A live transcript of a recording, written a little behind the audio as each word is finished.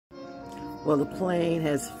Well, the plane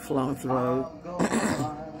has flown through.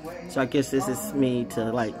 So I guess this is me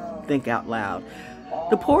to like think out loud.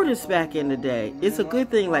 The Porters back in the day, it's a good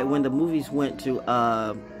thing like when the movies went to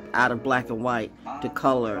out of black and white to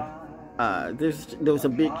color. There was a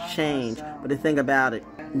big change. But the thing about it,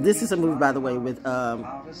 this is a movie, by the way, with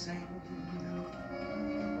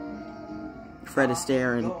Fred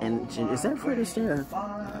Astaire and is that Fred Astaire?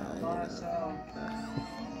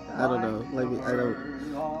 I don't know. Maybe I don't.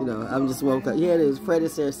 You know, I'm just woke up. Yeah, it is. Fred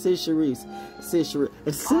Astaire, Sid Charisse.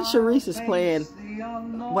 And Sid Charisse is playing.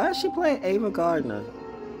 Why is she playing Ava Gardner?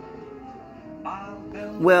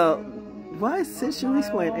 Well, why is Sid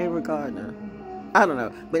Charisse playing Ava Gardner? I don't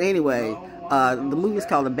know. But anyway, the movie is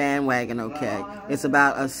called The Bandwagon, okay? It's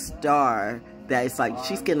about a star that it's like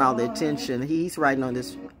she's getting all the attention. He's riding on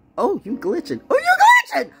this. Oh, you glitching. Oh, you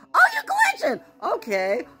glitching. Oh, you glitching.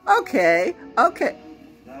 Okay. Okay. Okay.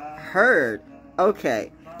 Heard.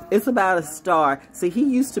 Okay. It's about a star. See, he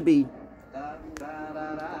used to be the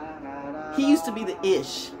ish. He used to be the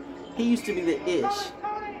ish.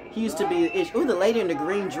 He used to be the ish. Ooh, the lady in the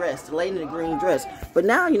green dress. The lady in the green dress. But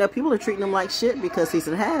now, you know, people are treating him like shit because he's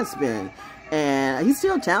a has-been. And he's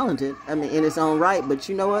still talented. I mean, in his own right. But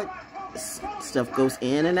you know what? Stuff goes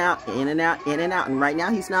in and out, in and out, in and out. And right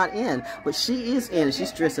now, he's not in. But she is in. And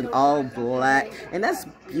she's dressed in all black. And that's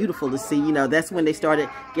beautiful to see. You know, that's when they started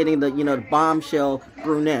getting the, you know, the bombshell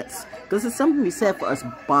brunettes. Because there's something to be said for us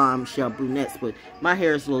bombshell brunettes. But my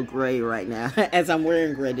hair is a little gray right now. As I'm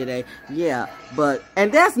wearing gray today. Yeah. But,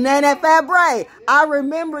 and that's Nana Fabre. I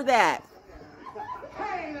remember that.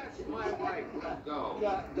 Hey, that's my wife. Let's go.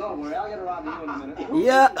 Yeah, don't worry. I'll get around to you in a minute.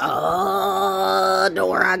 Yeah. Oh, don't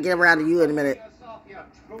worry. I'll get around to you in a minute.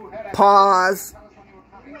 Pause.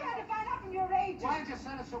 Why did you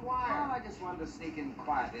send us a wire? Oh, I just wanted to sneak in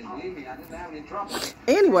quietly. Believe me, I didn't have any trouble.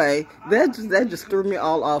 Anyway, that just threw me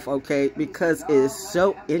all off, okay? Because it is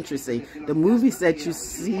so interesting. The movies that you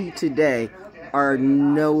see today are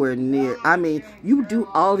nowhere near. I mean, you do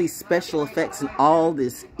all these special effects and all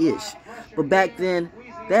this ish. But back then,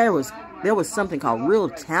 there was something called real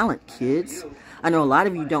talent, kids. I know a lot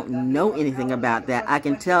of you don't know anything about that. I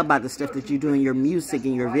can tell by the stuff that you do in your music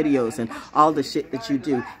and your videos and all the shit that you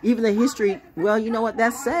do. Even the history, well, you know what?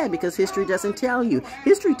 That's sad because history doesn't tell you.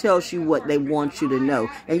 History tells you what they want you to know.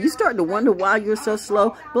 And you start to wonder why you're so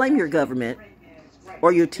slow. Blame your government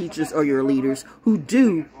or your teachers or your leaders who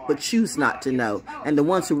do but choose not to know. And the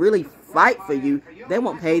ones who really fight for you, they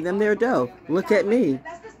won't pay them their dough. Look at me.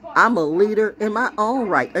 I'm a leader in my own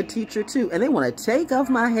right, a teacher too, and they want to take off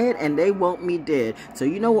my head and they want me dead. So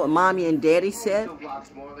you know what mommy and daddy said?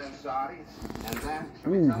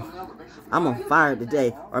 Ooh, I'm on fire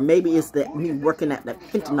today. Or maybe it's that me working at the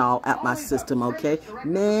fentanyl out my system, okay?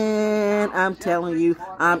 Man, I'm telling you,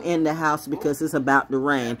 I'm in the house because it's about to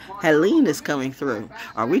rain. Helene is coming through.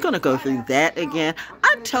 Are we going to go through that again?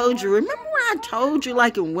 I told you, remember when I told you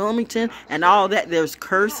like in Wilmington and all that, there's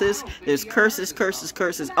curses? There's curses, curses,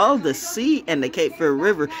 curses. Oh, the sea and the Cape Fear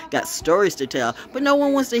River got stories to tell, but no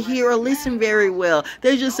one wants to hear or listen very well.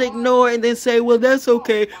 They just ignore and then say, well, that's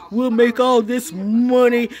okay. We'll make all this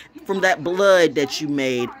money from that blood that you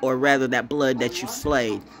made, or rather that blood that you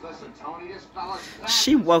slayed.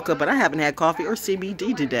 She woke up, but I haven't had coffee or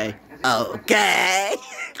CBD today. Okay.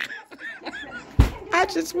 I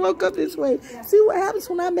just woke up this way. See what happens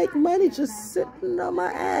when I make money just sitting on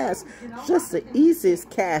my ass. Just the easiest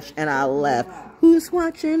cash, and I left. Who's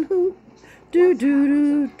watching who? Do do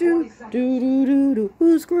do do do do do do.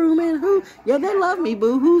 Who's grooming who? Yeah, they love me,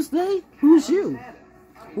 boo. Who's they? Who's you?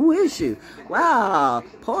 Who is you? Wow,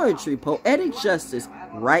 poetry, poetic justice,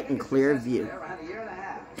 right and clear view.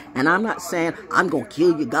 And I'm not saying I'm gonna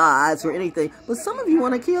kill you guys or anything, but some of you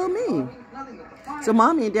want to kill me. So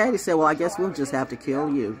mommy and daddy said, well, I guess we'll just have to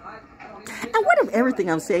kill you. And what if everything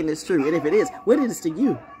I'm saying is true? And if it is, what is it to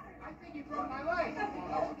you?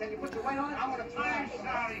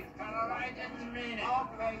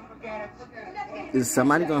 Is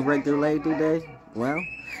somebody going to break their leg today? Well,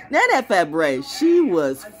 Nana Fabre, she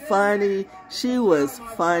was funny. She was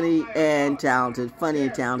funny and talented. Funny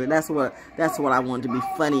and talented. That's what I wanted to be,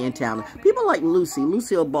 funny and talented. People like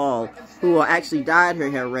Lucille Ball, who actually dyed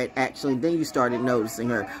her hair red, actually. Then you started noticing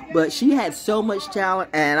her. But she had so much talent,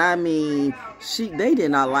 and I mean, they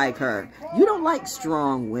did not like her. You don't like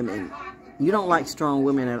strong women. You don't like strong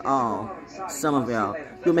women at all. Some of y'all.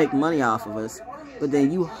 You'll make money off of us. But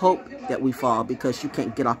then you hope that we fall because you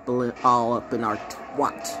can't get all up in our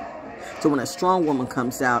twat. So when a strong woman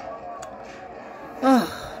comes out,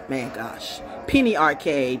 oh, man, gosh. Penny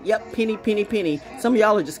Arcade. Yep, penny, penny, penny. Some of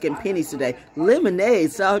y'all are just getting pennies today.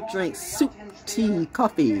 Lemonade, soft drinks, soup, tea,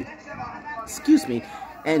 coffee. Excuse me.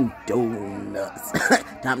 and donuts.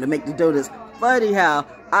 Time to make the donuts. Funny how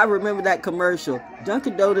I remember that commercial.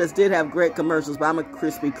 Dunkin' Donuts did have great commercials, but I'm a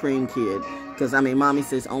Krispy Kreme kid. Because, I mean, mommy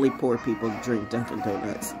says only poor people drink Dunkin'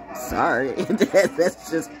 Donuts. Sorry.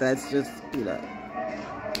 that's just, you know.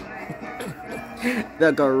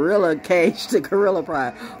 The gorilla cage, the gorilla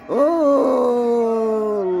pride.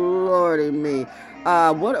 Oh, lordy me.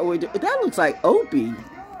 What are we doing? That looks like Opie.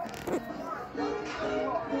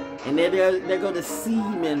 And then there go the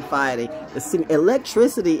seamen fighting.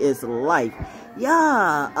 Electricity is life.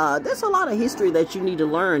 Yeah, there's a lot of history that you need to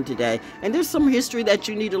learn today. And there's some history that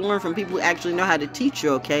you need to learn from people who actually know how to teach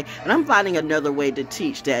you, okay? And I'm finding another way to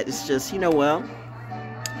teach that. It's just, you know, well,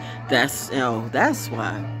 that's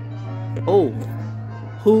why. Oh,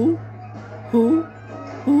 who?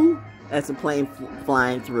 That's a plane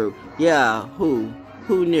flying through. Yeah, who?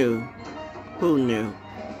 Who knew? Who knew?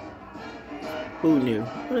 Who knew?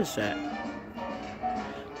 What is that?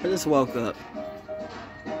 I just woke up.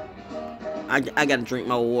 I gotta drink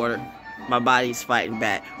more water. My body's fighting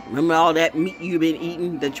back. Remember all that meat you've been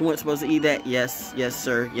eating that you weren't supposed to eat that? Yes, yes,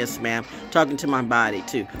 sir. Yes, ma'am. Talking to my body,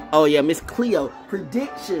 too. Oh, yeah, Miss Cleo.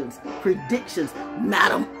 Predictions.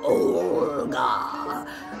 Madam Olga.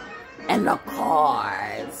 And the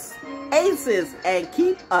cards. Aces. And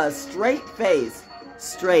keep a straight face.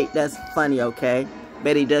 Straight. That's funny, okay?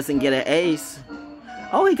 Bet he doesn't get an ace.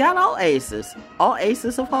 Oh, he got all aces. All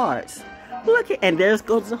aces of hearts. Look at, and there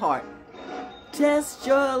goes the heart. Test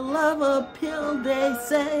your love appeal, they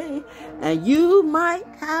say, and you might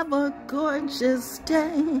have a gorgeous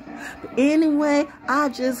day. But anyway, I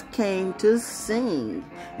just came to sing,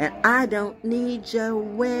 and I don't need your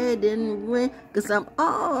wedding ring, 'cause I'm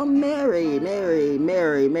all married.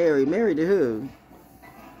 Married to who?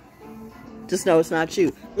 Just know it's not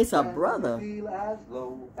you. It's a brother.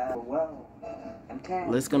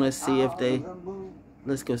 Let's gonna see if they...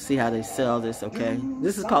 Let's go see how they sell this, okay?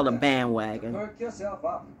 This is called a bandwagon. Perk yourself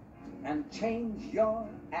up and change your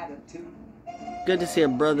attitude. Good to see a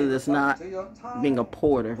brother that's not being a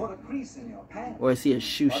porter. Or is he a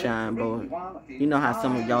shoe shine boy? You know how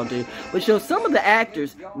some of y'all do. But so some of the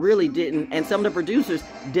actors really didn't, and some of the producers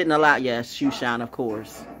didn't allow, yeah, shoe shine, of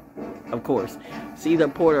course. Of course. It's either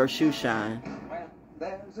porter or shoe shine.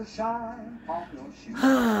 There's a shine on your shoe.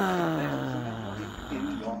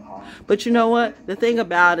 But you know what? The thing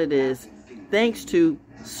about it is, thanks to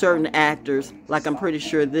certain actors, like I'm pretty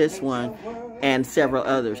sure this one and several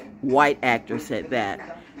others, white actors at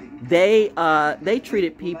that, they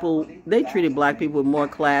treated black people with more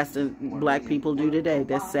class than black people do today.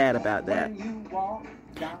 That's sad about that.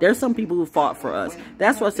 There's some people who fought for us.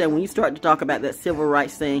 That's what I said, when you start to talk about that civil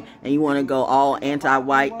rights thing and you want to go all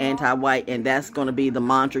anti-white, and that's going to be the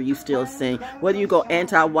mantra you still sing. Whether you go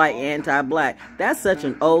anti-white, anti-black, that's such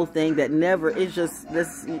an old thing that never,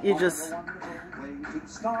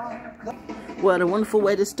 what a wonderful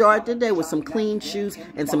way to start the day with some clean shoes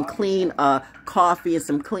and some clean coffee and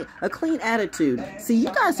some clean attitude. See, you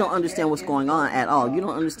guys don't understand what's going on at all. You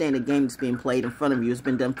don't understand the game that's being played in front of you. It's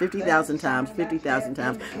been done 50,000 times, 50,000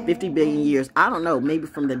 times, 50 billion years. I don't know, maybe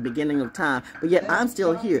from the beginning of time. But yet I'm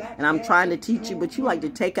still here and I'm trying to teach you, but you like to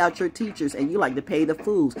take out your teachers and you like to pay the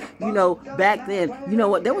fools. You know, back then, you know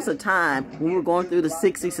what, there was a time when we were going through the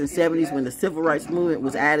 60s and 70s when the civil rights movement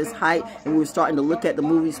was at its height and we were starting to look at the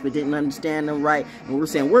movies but didn't understand them right, and we're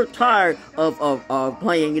saying we're tired of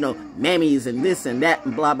playing, you know, mammies and this and that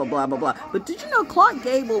and blah blah blah blah blah. But did you know Clark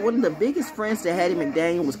Gable, one of the biggest friends to Hattie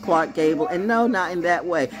McDaniel was Clark Gable? And no, not in that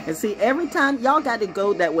way. And see, every time y'all got to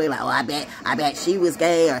go that way, like, oh, I bet she was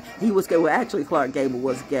gay or he was gay. Well, actually Clark Gable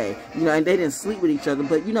was gay, you know, and they didn't sleep with each other,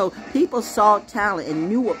 but you know, people saw talent and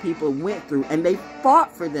knew what people went through and they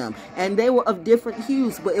fought for them, and they were of different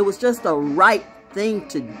hues, but it was just the right thing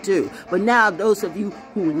to do. But now those of you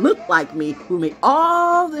who look like me, who made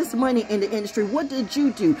all this money in the industry, what did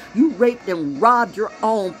you do? You raped and robbed your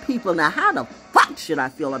own people. Now how the fuck should I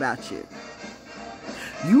feel about you?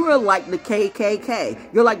 You are like the KKK.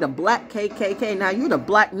 You're like the black KKK. Now, you're the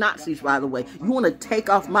black Nazis, by the way. You want to take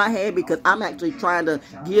off my head because I'm actually trying to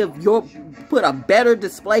put a better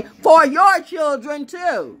display for your children,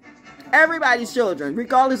 too. Everybody's children,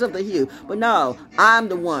 regardless of the hue. But no, I'm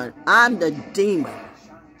the one. I'm the demon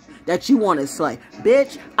that you want to slay.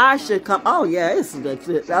 Bitch, I should come. Oh, yeah, it's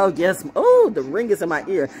the, oh, yes. Oh, the ring is in my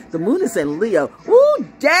ear. The moon is in Leo. Ooh,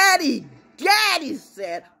 daddy daddy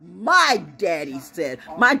said, my daddy said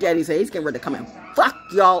he's getting ready to come and fuck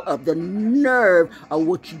y'all up. The nerve of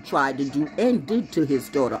what you tried to do and did to his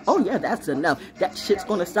daughter. Oh yeah, that's enough. That shit's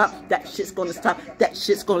gonna stop. That shit's gonna stop. That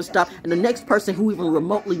shit's gonna stop. And the next person who even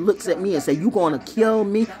remotely looks at me and say, you gonna kill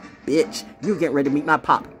me? Bitch, you getting ready to meet my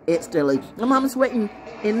pop instantly. My mama's waiting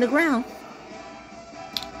in the ground.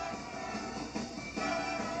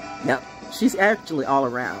 Yep, she's actually all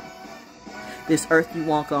around. This earth you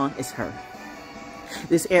walk on is her.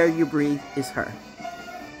 This air you breathe is her.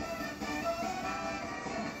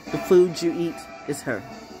 The food you eat is her.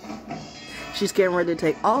 She's getting ready to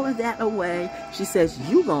take all of that away. She says,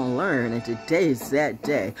 you gonna learn, and today's that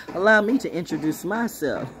day. Allow me to introduce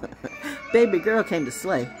myself. Baby girl came to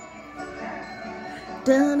slay.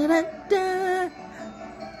 Dun, dun, dun, dun.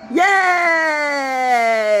 Yay!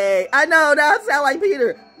 I know, that sound like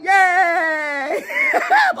Peter. Yay!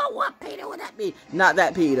 But what Peter would that be? Not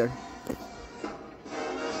that Peter.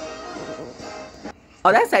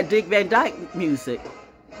 Oh, that's that Dick Van Dyke music.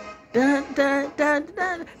 Dun, dun, dun,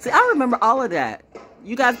 dun. See, I remember all of that.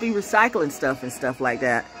 You guys be recycling stuff and stuff like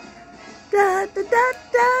that. Da, da, da,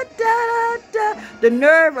 da, da, da. The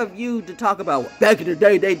nerve of you to talk about, back in the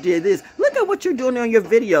day they did this. Look at what you're doing on your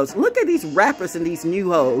videos. Look at these rappers and these new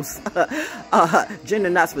hoes. Gender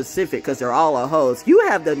not specific because they're all a hoes. You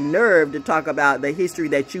have the nerve to talk about the history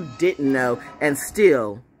that you didn't know, and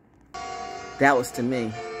still, that was to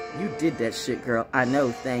me. You did that shit, girl. I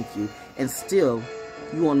know, thank you. And still,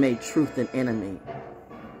 you want to make truth an enemy.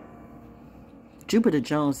 Jupiter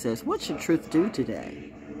Jones says, what should truth do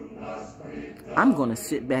today? I'm going to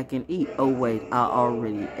sit back and eat. Oh, wait, I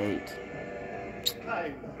already ate.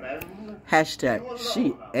 Hashtag,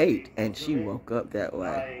 she ate and she woke up that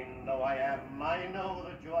way.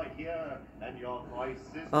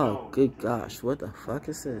 Oh, good gosh. What the fuck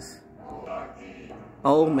is this?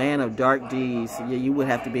 Old man of dark deeds. Yeah, you would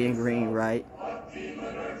have to be in green, right?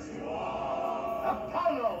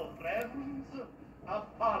 Apollo, friends.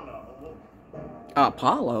 Apollo.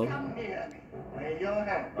 Apollo? Come here. Lay your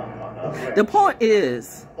hand upon her. The point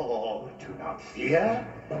is... Oh, do not fear.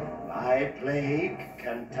 My plague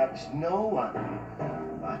can touch no one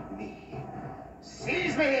but me.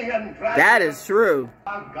 Seize me and drag that is true.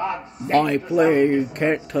 God My plague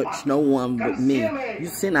can't touch no one but me. You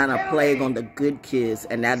sent out a plague on the good kids,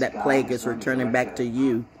 and now that plague is returning back to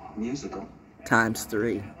you. Musical. Times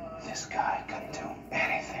 3. This guy can do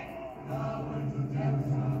anything.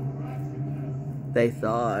 They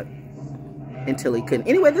thought. Until he couldn't.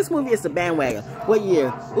 Anyway, this movie is a bandwagon. What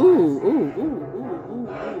year? Ooh, ooh, ooh, ooh, ooh,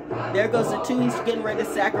 ooh. There goes the two he's getting ready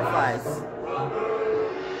to sacrifice.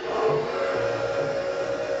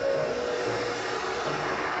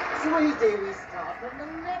 Three days start from the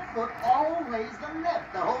left foot, always the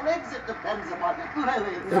left. The whole exit depends upon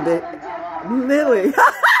Lily. Lily.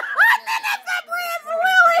 That's that brand's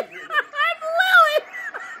Lily.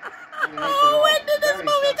 I'm Lily. Oh, when did this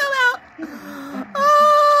movie come out?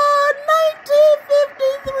 Oh,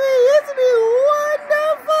 1953. Isn't it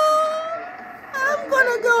wonderful? I'm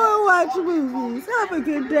gonna go and watch movies. Have a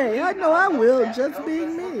good day. I know I will, just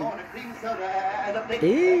being me.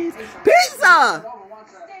 Peace. Pizza!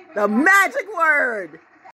 The magic word!